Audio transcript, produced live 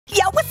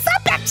Yo, what's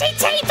up,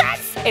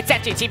 FGTEEVers? It's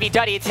FGTEEV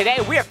Dad, and today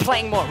we're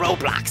playing more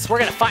Roblox. We're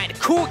gonna find a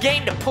cool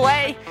game to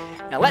play.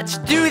 Now let's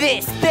do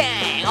this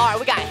thing. All right,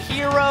 we got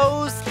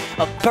heroes,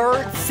 a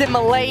bird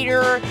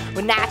simulator,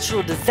 a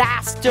natural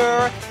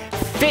disaster,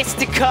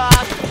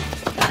 Fisticuffs.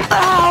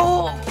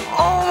 Ow!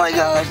 Oh my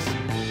gosh!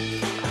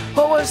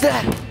 What was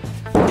that?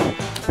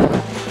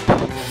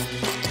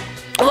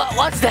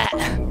 What's that?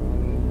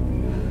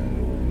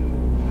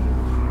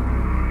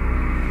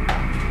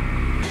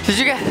 Did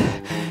you get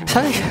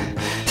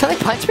something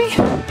punch me?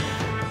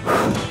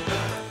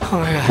 Oh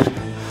my god.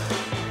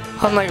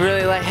 I'm like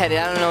really lightheaded.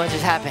 I don't know what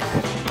just happened.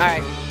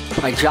 Alright.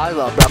 My jaw's a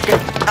little broken.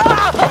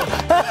 Oh!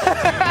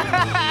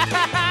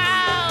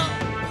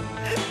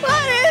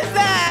 What is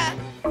that?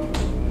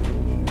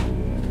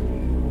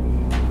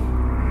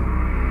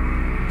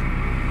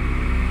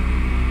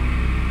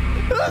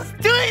 Who's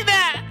doing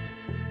that?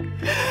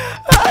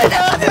 Oh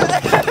no!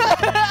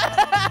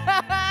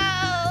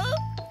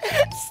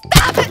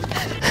 Stop it!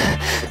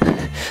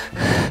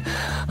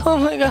 Oh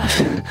my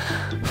gosh.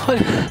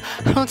 What?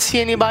 I don't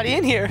see anybody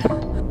in here.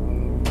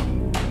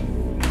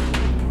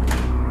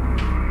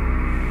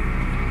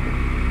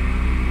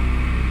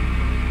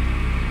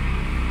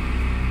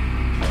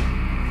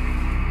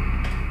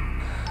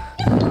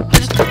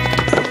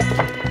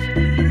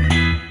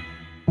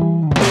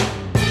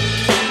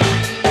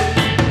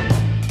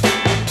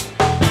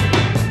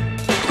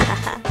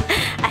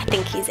 I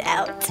think he's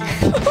out.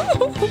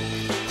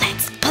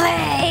 Let's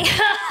play!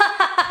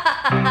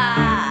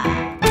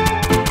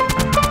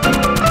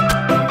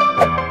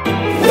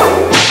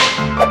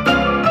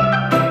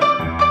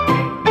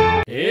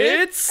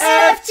 It's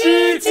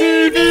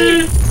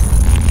FGTEEV!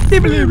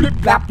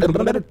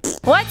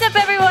 What's up,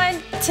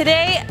 everyone?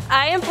 Today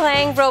I am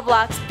playing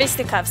Roblox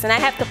Fisticuffs, and I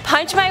have to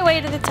punch my way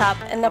to the top,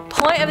 and the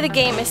point of the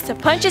game is to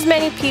punch as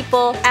many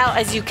people out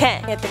as you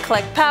can. You have to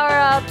collect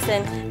power-ups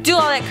and do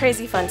all that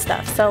crazy fun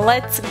stuff. So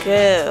let's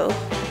go.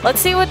 Let's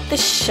see what the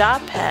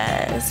shop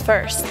has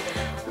first.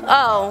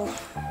 Oh,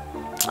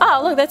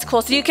 look, that's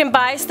cool. So you can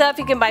buy stuff,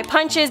 you can buy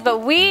punches, but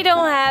we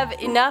don't have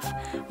enough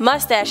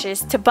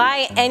mustaches to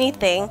buy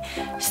anything.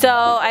 So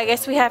I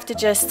guess we have to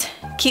just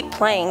keep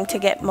playing to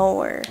get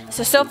more.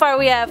 So far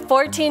we have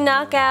 14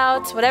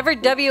 knockouts, whatever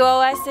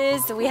WOS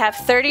is, we have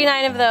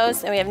 39 of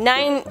those, and we have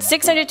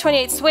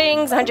 628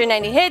 swings,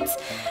 190 hits,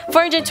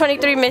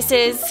 423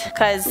 misses,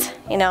 because,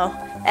 you know,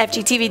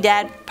 FGTEEV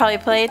Dad probably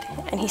played,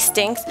 and he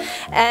stinks,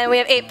 and we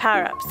have 8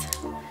 power-ups.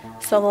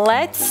 So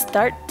let's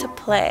start to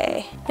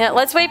play. Now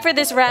let's wait for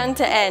this round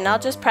to end. I'll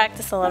just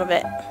practice a little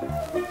bit.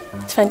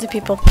 Let's find some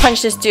people.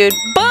 Punch this dude.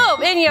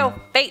 Boom! In your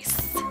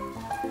face.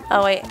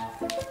 Oh wait.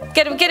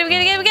 Get him, get him,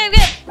 get him, get him, get him,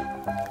 get him!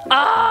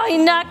 Oh, he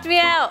knocked me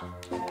out.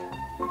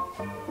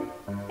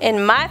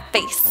 In my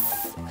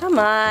face. Come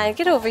on,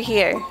 get over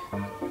here.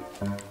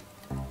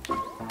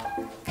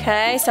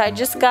 Okay, so I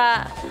just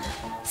got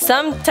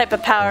some type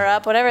of power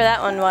up, whatever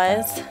that one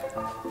was.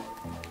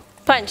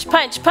 Punch,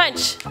 punch,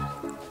 punch.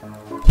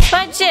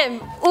 Punch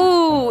him!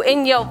 Ooh,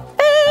 in your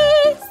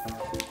face!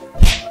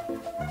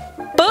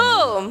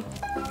 Boom!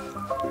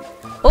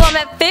 Oh, I'm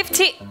at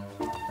 15.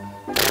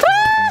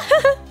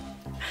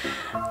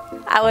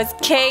 I was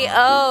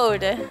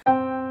KO'd.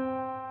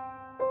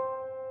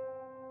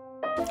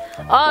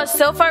 Oh,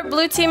 so far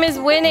blue team is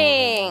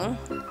winning.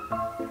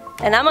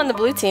 And I'm on the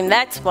blue team,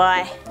 that's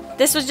why.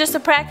 This was just a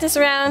practice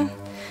round.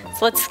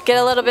 So let's get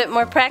a little bit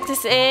more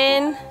practice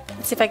in.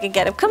 Let's see if I can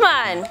get him. Come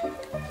on!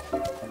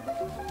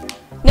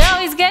 No,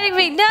 he's getting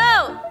me.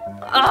 No!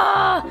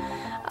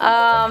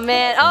 Oh,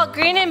 man. Oh,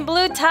 green and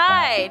blue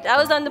tied. I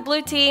was on the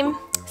blue team,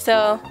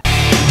 so.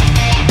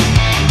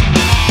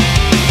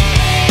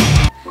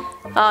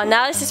 Oh,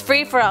 now this is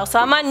free for all. So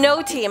I'm on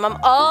no team. I'm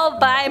all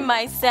by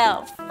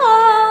myself.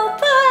 All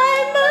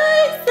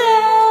by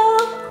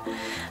myself.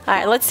 All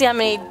right, let's see how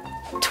many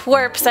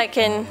twerps I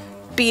can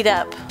beat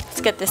up.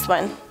 Let's get this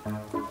one.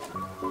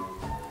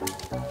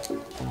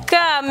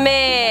 Come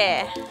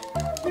here.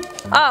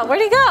 Oh,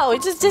 where'd he go? He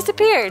just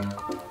disappeared.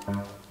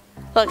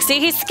 Look, see,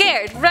 he's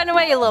scared. Run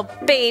away, you little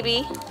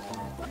baby.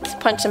 Let's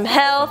punch some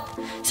health.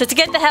 So to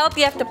get the health,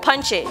 you have to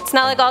punch it. It's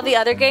not like all the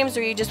other games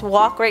where you just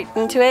walk right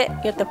into it.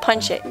 You have to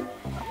punch it.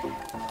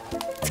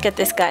 Let's get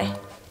this guy.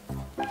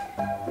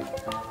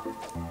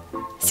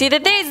 See,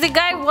 the thing is, the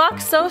guy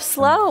walks so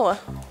slow.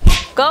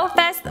 Go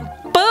fast.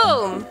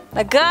 Boom!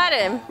 I got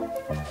him.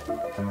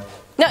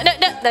 No, no,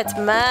 no, that's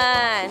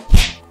mine.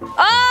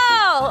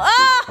 Oh!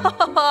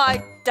 Oh! I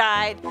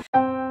died.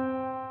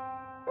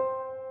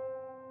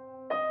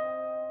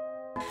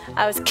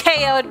 I was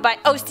KO'd by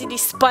OCD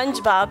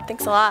SpongeBob.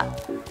 Thanks a lot.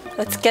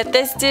 Let's get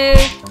this dude.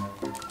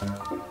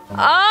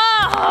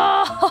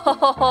 Oh!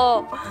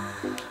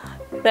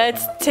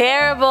 That's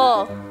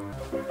terrible.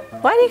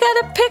 Why do you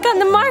gotta pick on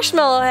the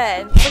marshmallow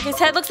head? Look, his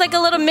head looks like a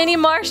little mini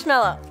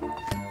marshmallow.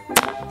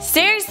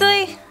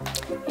 Seriously?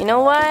 You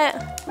know what?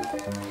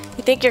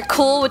 You think you're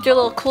cool with your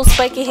little cool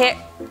spiky hair?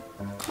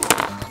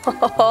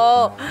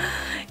 Oh,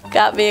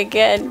 got me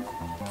again.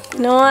 You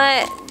know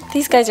what?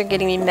 These guys are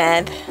getting me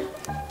mad.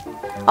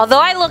 Although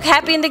I look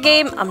happy in the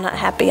game, I'm not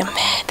happy, I'm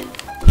mad.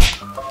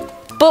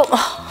 Boom.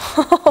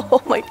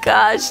 Oh my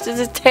gosh, this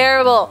is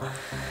terrible.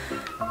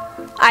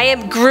 I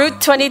am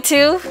Groot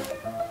 22.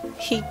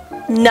 He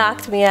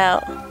knocked me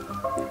out.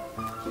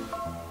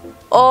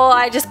 Oh,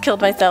 I just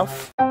killed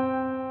myself.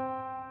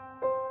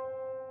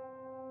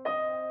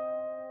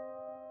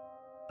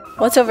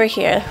 What's over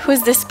here?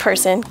 Who's this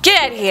person?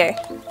 Get out of here.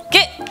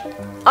 Get.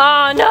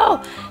 Oh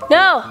no.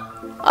 No.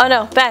 Oh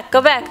no, back,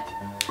 go back.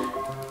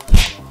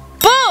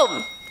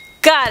 Boom!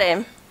 Got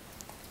him.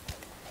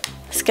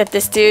 Let's get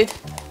this dude.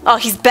 Oh,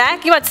 he's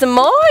back? You want some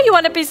more? You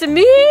want a piece of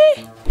me?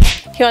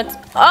 He wants...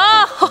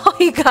 Oh,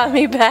 he got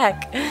me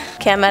back.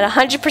 Okay, I'm at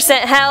 100%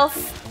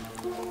 health.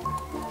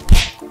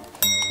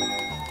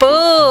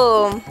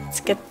 Boom! Let's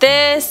get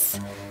this.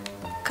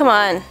 Come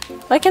on.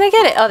 Why can't I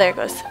get it? Oh, there it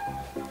goes.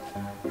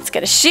 Let's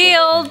get a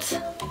shield.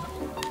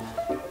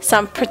 So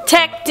I'm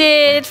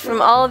protected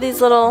from all of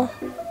these little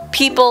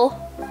people.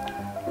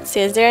 Let's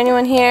see, is there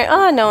anyone here?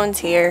 Oh, no one's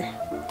here.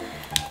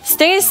 This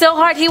thing is so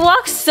hard. He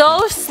walks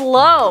so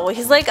slow.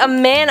 He's like a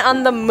man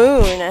on the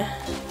moon.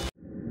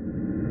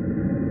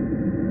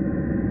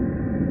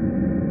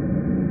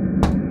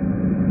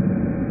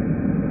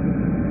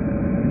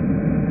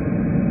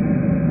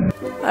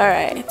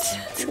 Alright.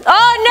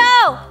 Oh,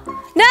 no!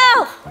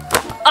 No!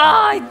 Oh,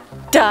 I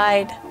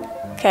died.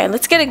 Okay,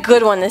 let's get a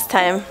good one this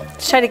time.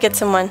 Let's try to get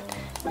someone.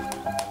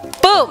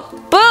 Boom!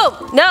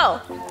 Boom!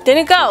 No!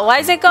 Didn't go. Why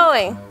is it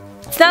going?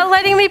 It's not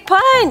letting me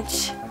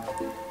punch.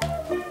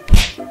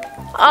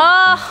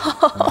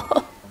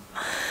 Oh!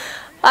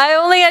 I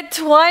only had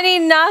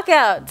 20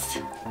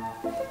 knockouts.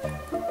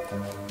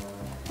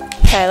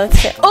 Okay, let's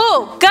get...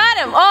 Oh! Got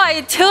him! Oh, I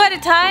had 2 at a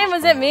time?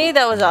 Was it me?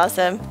 That was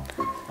awesome.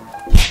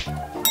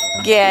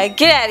 Yeah,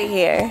 get out of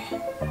here.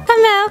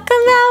 Come out,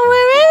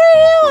 wherever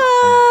you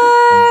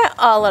are.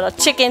 Oh, little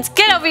chickens,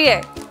 get over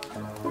here.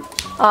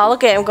 Oh,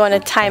 look at him going to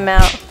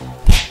timeout.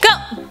 Go!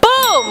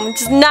 Boom!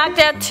 Just knocked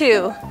out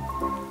 2.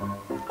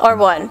 Or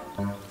 1.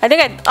 I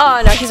think I...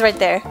 Oh, no, he's right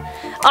there.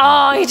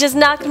 Oh, he just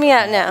knocked me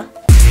out now.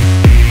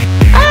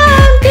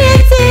 I'm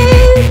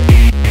dancing!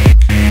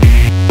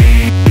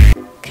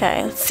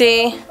 Okay, let's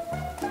see.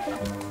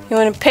 You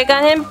want to pick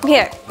on him?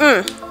 Here.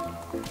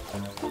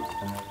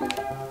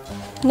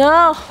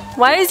 No.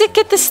 Why does it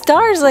get the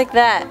stars like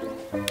that?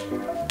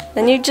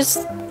 Then you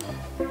just...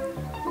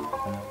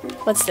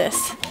 What's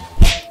this?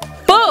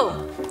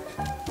 Boom!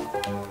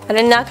 I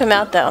didn't knock him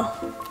out though.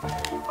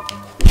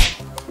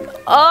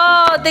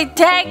 Oh, they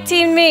tag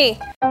teamed me.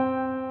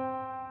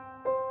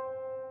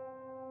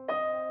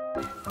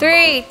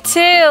 3,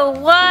 2,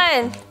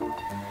 1.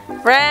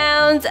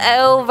 Round's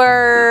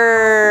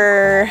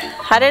over.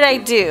 How did I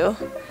do?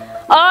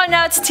 Oh,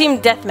 now it's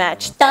team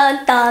deathmatch.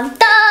 Dun dun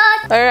dun!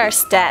 What are our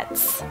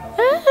stats?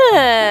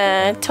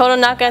 Total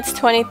knockouts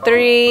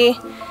 23.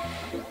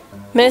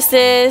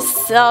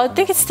 Misses. Oh, I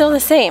think it's still the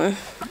same.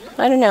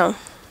 I don't know.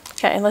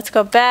 Okay, let's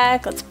go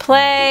back. Let's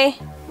play.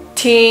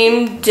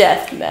 Team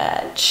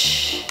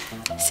deathmatch.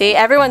 See,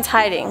 everyone's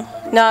hiding.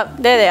 No,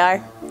 there they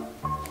are.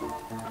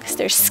 Because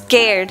they're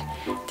scared.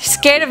 They're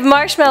scared of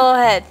Marshmallow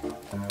Head.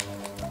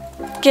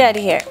 Get out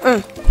of here.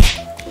 Boom.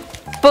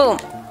 Boom.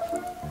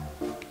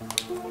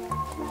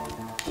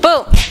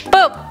 Boom.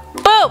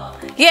 Boom.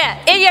 Yeah,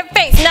 in your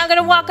face. Now I'm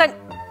gonna walk on.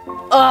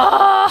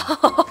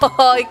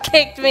 Oh, he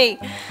kicked me.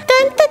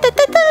 Dun, dun, dun,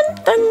 dun, dun,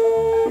 dun.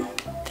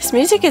 This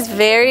music is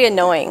very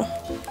annoying.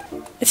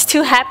 It's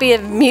too happy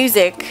of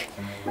music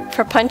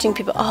for punching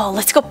people. Oh,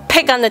 let's go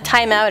pick on the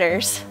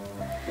timeouters.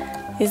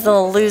 These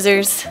little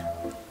losers.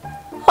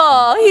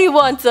 Oh, he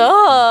wants a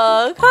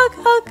hug. Hug,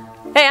 hug.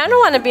 Hey, I don't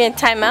want to be in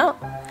timeout.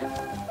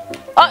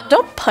 Oh,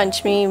 don't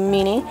punch me,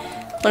 meanie.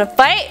 Wanna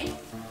fight?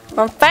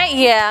 Wanna fight?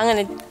 Yeah, I'm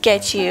gonna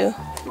get you.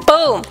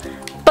 Boom.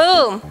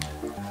 Boom.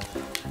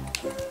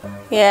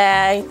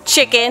 Yeah,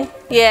 chicken.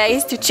 Yeah,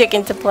 he's too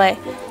chicken to play.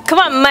 Come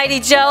on,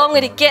 Mighty Joe. I'm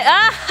gonna get...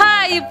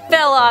 Aha! You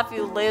fell off,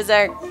 you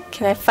loser.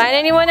 Can I find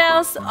anyone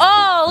else?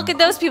 Oh, look at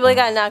those people. They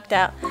got knocked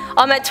out.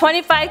 I'm at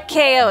 25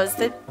 KOs.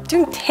 They're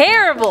doing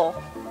terrible.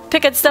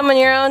 Pick at someone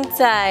your own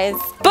size.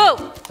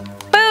 Boom!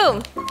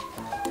 Boom!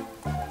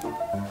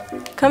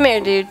 Come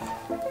here, dude.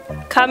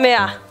 Come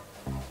here.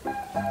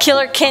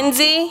 Killer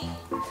Kinsey?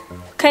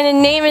 What kind of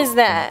name is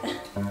that?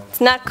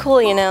 It's not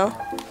cool, you know.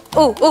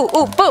 Ooh, ooh,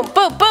 ooh, boom,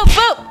 boom, boom,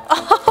 boom!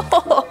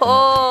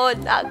 Oh,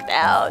 knocked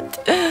out.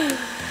 I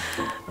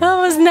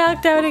was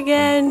knocked out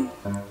again.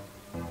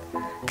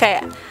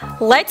 Okay,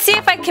 let's see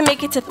if I can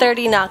make it to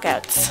 30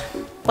 knockouts.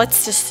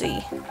 Let's just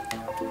see.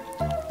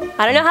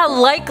 I don't know how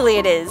likely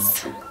it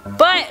is,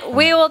 but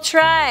we will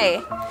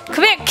try.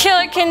 Come here,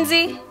 Killer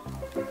Kinsey.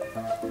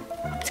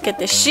 Let's get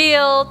the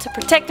shield to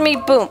protect me.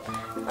 Boom.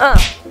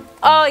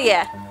 Oh,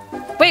 yeah.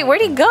 Wait,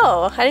 where'd he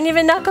go? I didn't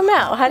even knock him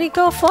out. How'd he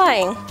go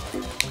flying?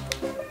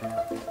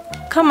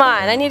 Come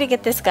on, I need to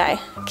get this guy.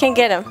 Can't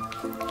get him.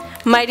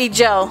 Mighty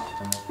Joe.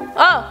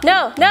 Oh,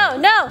 no, no,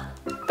 no.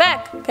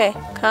 Back. Okay,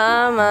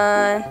 come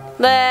on.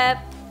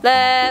 Left,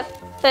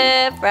 left,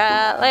 left,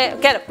 right,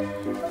 left. Get him.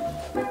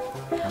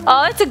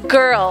 Oh, it's a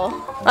girl.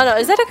 Oh, no,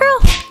 is that a girl?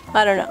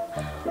 I don't know.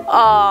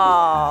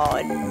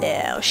 Oh,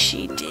 no,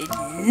 she did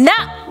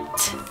not.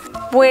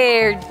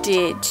 Where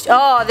did...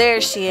 Oh,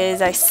 there she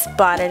is. I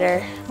spotted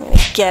her. I'm gonna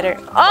get her.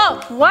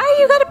 Oh, why are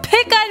you gonna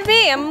pick on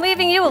me? I'm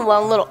leaving you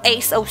alone, little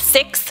Ace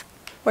 06.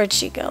 Where'd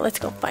she go? Let's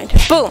go find her.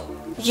 Boom.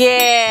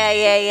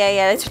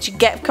 Yeah. That's what you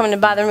get for coming to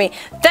bother me.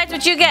 That's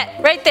what you get.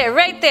 Right there.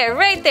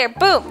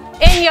 Boom.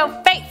 In your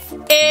face.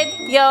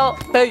 In your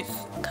face.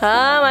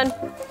 Come on.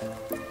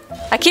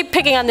 I keep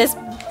picking on this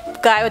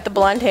guy with the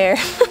blonde hair.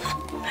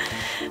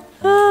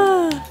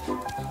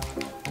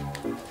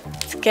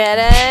 Let's get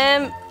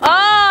him.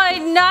 Oh, he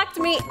knocked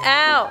me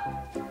out.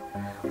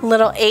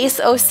 Little Ace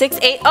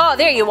 068. Oh,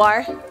 there you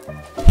are.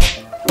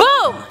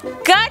 Boom.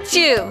 Got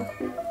you.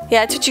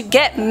 Yeah, that's what you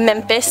get,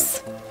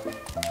 Memphis.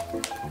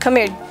 Come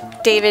here,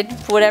 David,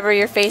 whatever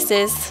your face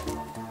is.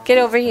 Get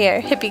over here,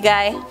 hippie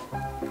guy.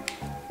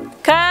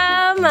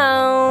 Come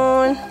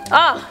on.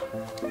 Oh,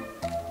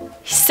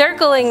 he's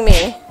circling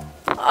me.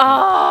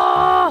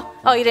 Oh,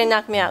 you didn't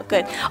knock me out.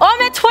 Good. Oh,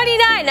 I'm at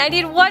 29. I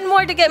need one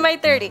more to get my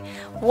 30.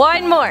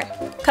 One more.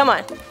 Come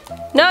on.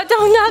 No,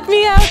 don't knock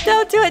me out.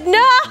 Don't do it.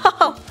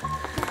 No.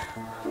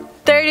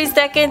 30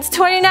 seconds.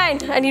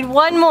 29. I need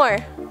one more.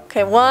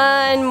 Okay,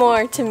 one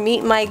more to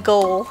meet my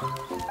goal.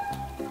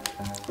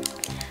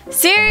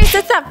 Serious?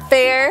 That's not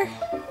fair.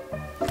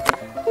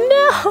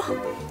 No.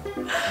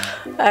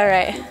 All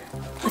right.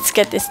 Let's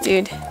get this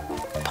dude.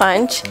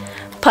 Punch.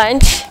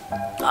 Punch.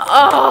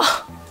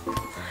 Oh.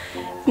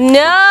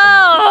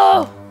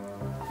 No.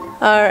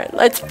 All right.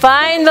 Let's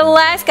find the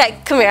last guy.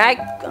 Come here.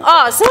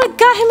 Oh, someone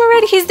got him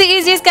already. He's the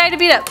easiest guy to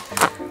beat up.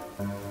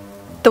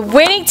 The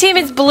winning team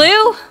is blue.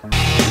 All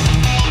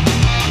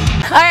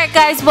right,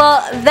 guys.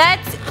 Well,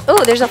 that's...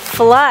 Oh, there's a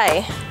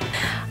fly.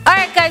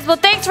 Alright guys, well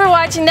thanks for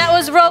watching. That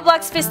was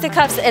Roblox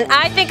Fisticuffs and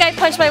I think I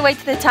punched my way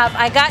to the top.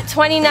 I got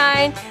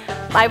 29.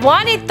 I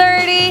wanted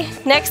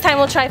 30. Next time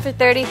we'll try for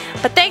 30.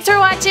 But thanks for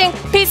watching.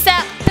 Peace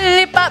out.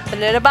 Leep up.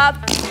 Beleeda bop.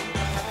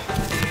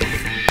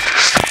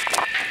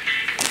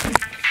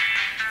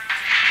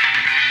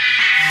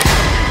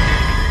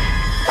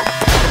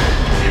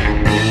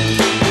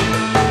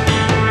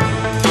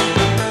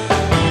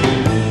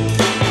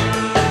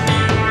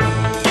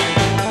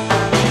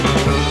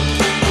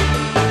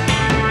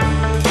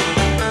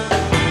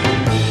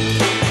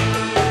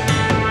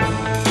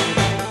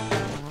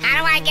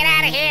 Get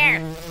out of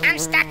here! I'm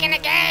stuck in a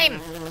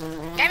game!